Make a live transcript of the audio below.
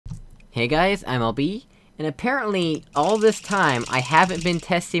Hey guys, I'm LB, and apparently, all this time, I haven't been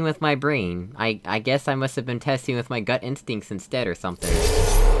testing with my brain. I guess I must have been testing with my gut instincts instead or something.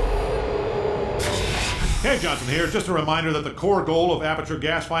 Hey, Johnson here. Just a reminder that the core goal of aperture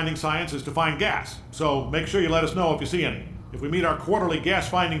gas finding science is to find gas. So make sure you let us know if you see any. If we meet our quarterly gas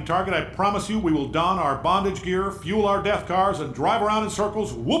finding target, I promise you we will don our bondage gear, fuel our death cars, and drive around in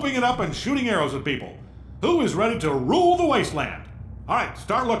circles, whooping it up and shooting arrows at people. Who is ready to rule the wasteland? Alright,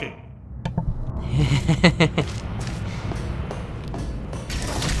 start looking.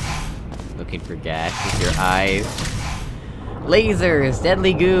 Looking for gas with your eyes. Lasers,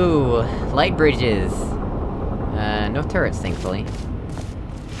 deadly goo, light bridges. No turrets, thankfully.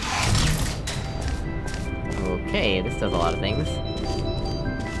 Okay, this does a lot of things.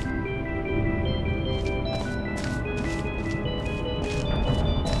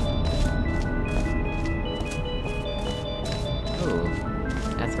 Ooh,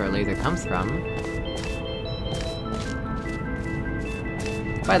 that's where a laser comes from.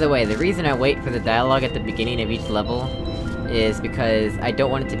 By the way, the reason I wait for the dialogue at the beginning of each level is because I don't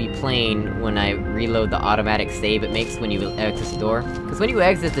want it to be playing when I reload the automatic save it makes when you exit the door. Because when you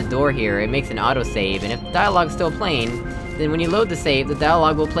exit the door here, it makes an autosave, and if the dialogue's still playing, then when you load the save, the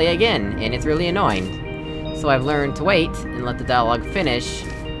dialogue will play again, and it's really annoying. So I've learned to wait, and let the dialogue finish,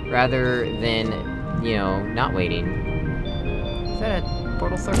 rather than, you know, not waiting. Is that a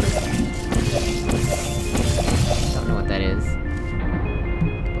portal surface? Don't know what that is.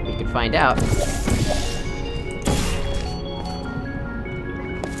 But we can find out.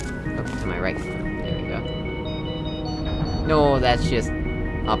 To my right. There we go. No, that's just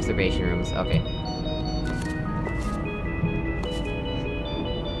observation rooms. Okay.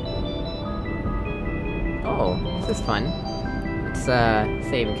 Oh, this is fun. Let's,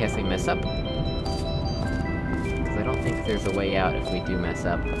 save in case we mess up. Because I don't think there's a way out if we do mess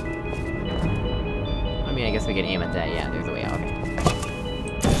up. I mean, I guess we can aim at that. Yeah, there's a way out. Okay.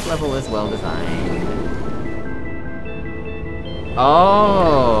 This level is well designed.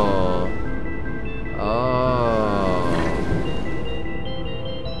 Oh! Oh.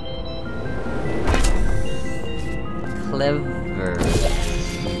 Clever.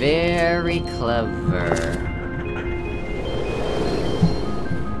 Very clever.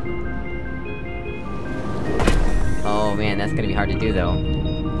 Oh man, that's gonna be hard to do though.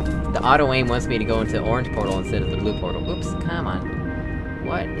 The auto-aim wants me to go into the orange portal instead of the blue portal. Oops, come on.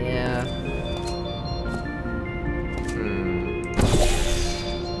 What if...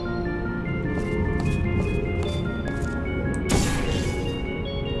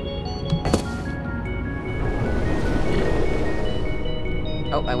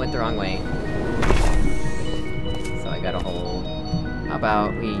 Oh, I went the wrong way. So I gotta hold. How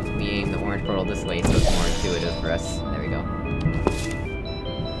about we aim the orange portal this way so it's more intuitive for us. There we go.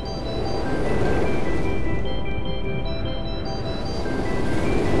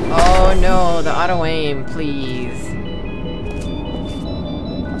 Oh no, the auto-aim, please!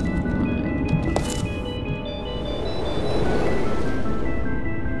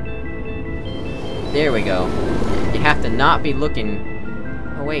 There we go. You have to not be looking...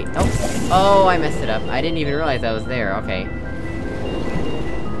 Oh wait, oh, I messed it up. I didn't even realize I was there, okay.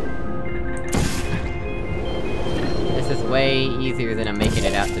 This is way easier than I'm making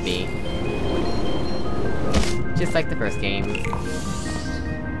it out to be. Just like the first game.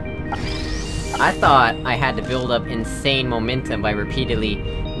 I thought I had to build up insane momentum by repeatedly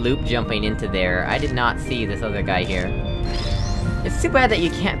loop jumping into there. I did not see this other guy here. It's too bad that you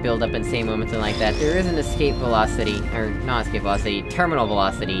can't build up insane momentum like that. There is an escape velocity, or not escape velocity, terminal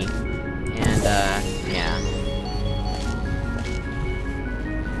velocity. And, yeah.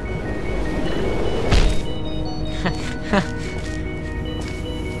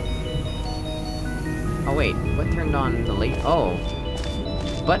 Oh wait, what turned on the late- oh.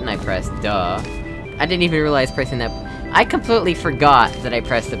 Button I pressed, duh. I didn't even realize pressing that- I completely forgot that I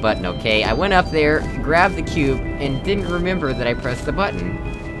pressed the button, okay? I went up there, grabbed the cube, and didn't remember that I pressed the button.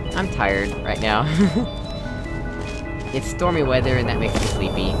 I'm tired right now. It's stormy weather and that makes me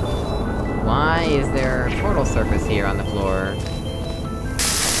sleepy. Why is there a portal surface here on the floor?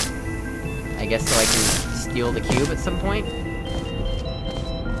 I guess so I can steal the cube at some point?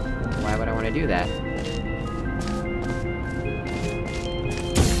 Why would I want to do that?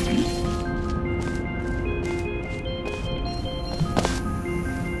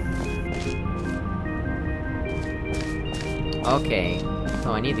 Okay,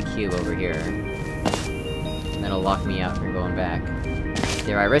 so I need the cube over here. And that'll lock me out from going back.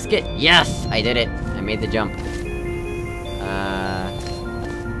 Dare I risk it? Yes! I did it! I made the jump.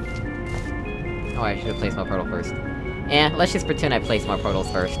 Oh, I should've placed my portal first. Let's just pretend I placed my portals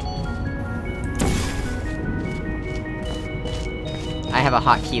first. have a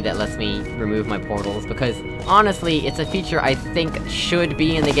hotkey that lets me remove my portals, because, honestly, it's a feature I think should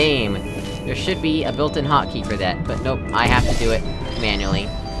be in the game. There should be a built-in hotkey for that, but nope, I have to do it manually,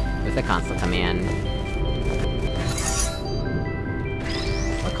 with a console command.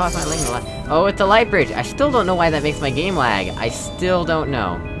 What caused my lane to lag? Oh, it's a light bridge! I still don't know why that makes my game lag! I still don't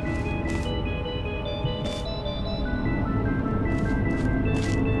know.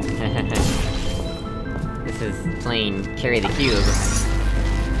 This is playing Carry the Cube.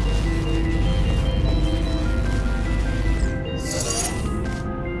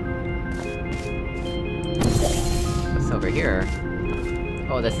 What's over here?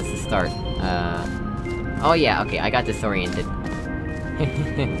 Oh, this is the start. Oh yeah, okay, I got disoriented.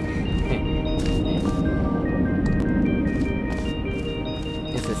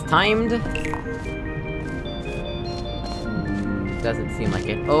 Is this timed? Doesn't seem like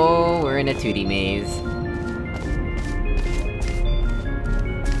it. Oh, we're in a 2D maze.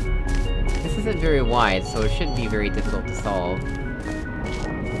 This isn't very wide, so it shouldn't be very difficult to solve.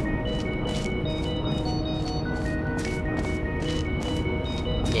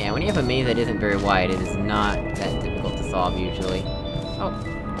 Yeah, when you have a maze that isn't very wide, it is not that difficult to solve, usually. Oh,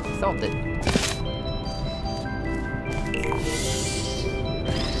 solved it.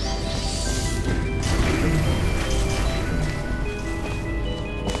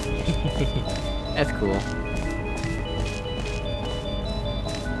 That's cool.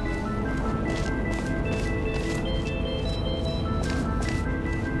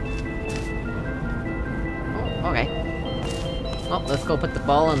 Oh, okay. Well, let's go put the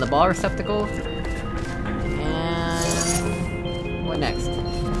ball in the ball receptacle. And... what next?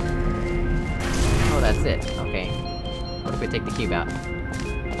 Oh, that's it. Okay. What if we take the cube out?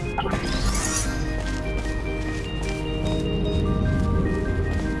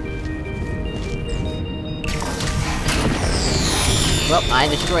 Well, I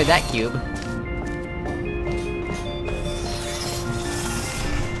destroyed that cube.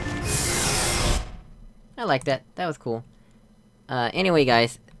 I like that. That was cool. Anyway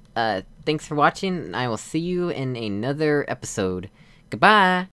guys, thanks for watching, and I will see you in another episode. Goodbye!